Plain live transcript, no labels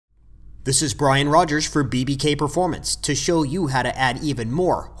This is Brian Rogers for BBK Performance to show you how to add even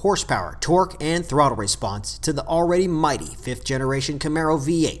more horsepower, torque, and throttle response to the already mighty 5th generation Camaro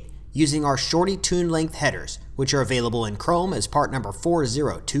V8 using our shorty tune length headers, which are available in chrome as part number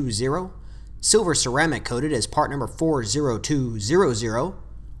 4020, silver ceramic coated as part number 40200,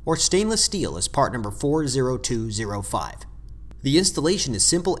 or stainless steel as part number 40205. The installation is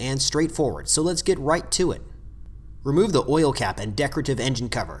simple and straightforward, so let's get right to it. Remove the oil cap and decorative engine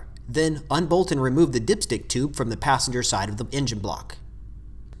cover. Then unbolt and remove the dipstick tube from the passenger side of the engine block.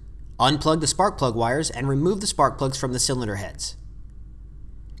 Unplug the spark plug wires and remove the spark plugs from the cylinder heads.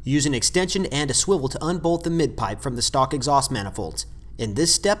 Use an extension and a swivel to unbolt the mid-pipe from the stock exhaust manifolds. In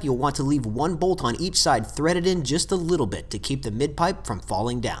this step, you'll want to leave one bolt on each side threaded in just a little bit to keep the mid-pipe from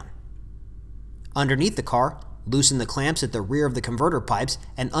falling down. Underneath the car, loosen the clamps at the rear of the converter pipes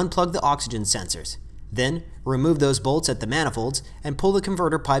and unplug the oxygen sensors. Then, remove those bolts at the manifolds and pull the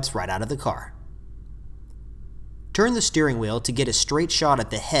converter pipes right out of the car. Turn the steering wheel to get a straight shot at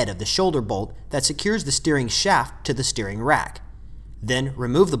the head of the shoulder bolt that secures the steering shaft to the steering rack. Then,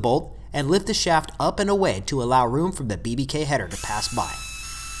 remove the bolt and lift the shaft up and away to allow room for the BBK header to pass by.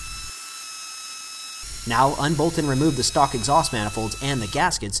 Now, unbolt and remove the stock exhaust manifolds and the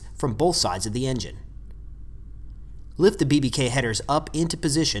gaskets from both sides of the engine. Lift the BBK headers up into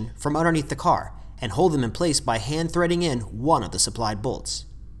position from underneath the car and hold them in place by hand threading in one of the supplied bolts.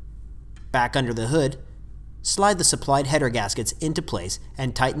 Back under the hood, slide the supplied header gaskets into place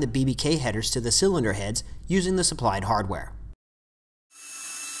and tighten the BBK headers to the cylinder heads using the supplied hardware.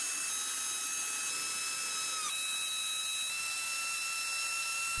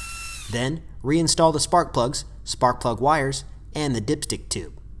 Then, reinstall the spark plugs, spark plug wires, and the dipstick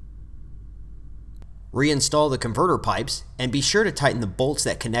tube. Reinstall the converter pipes and be sure to tighten the bolts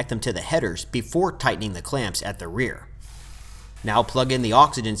that connect them to the headers before tightening the clamps at the rear. Now plug in the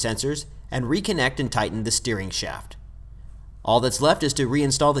oxygen sensors and reconnect and tighten the steering shaft. All that's left is to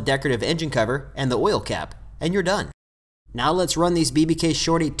reinstall the decorative engine cover and the oil cap, and you're done. Now let's run these BBK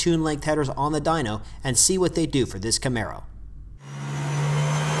shorty tune length headers on the dyno and see what they do for this Camaro.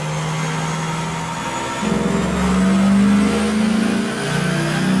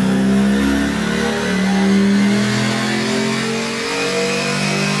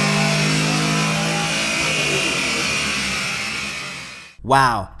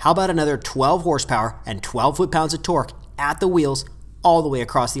 Wow, how about another 12 horsepower and 12 foot-pounds of torque at the wheels all the way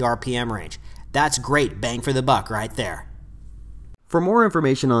across the RPM range. That's great bang for the buck right there. For more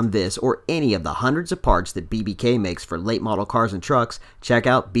information on this or any of the hundreds of parts that BBK makes for late model cars and trucks, check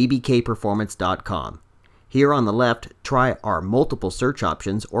out bbkperformance.com. Here on the left, try our multiple search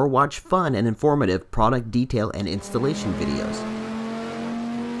options or watch fun and informative product detail and installation videos.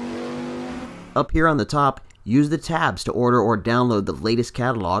 Up here on the top, use the tabs to order or download the latest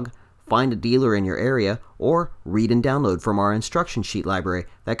catalog, find a dealer in your area, or read and download from our instruction sheet library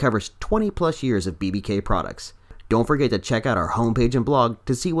that covers 20 plus years of BBK products. Don't forget to check out our homepage and blog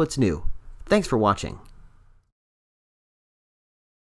to see what's new. Thanks for watching.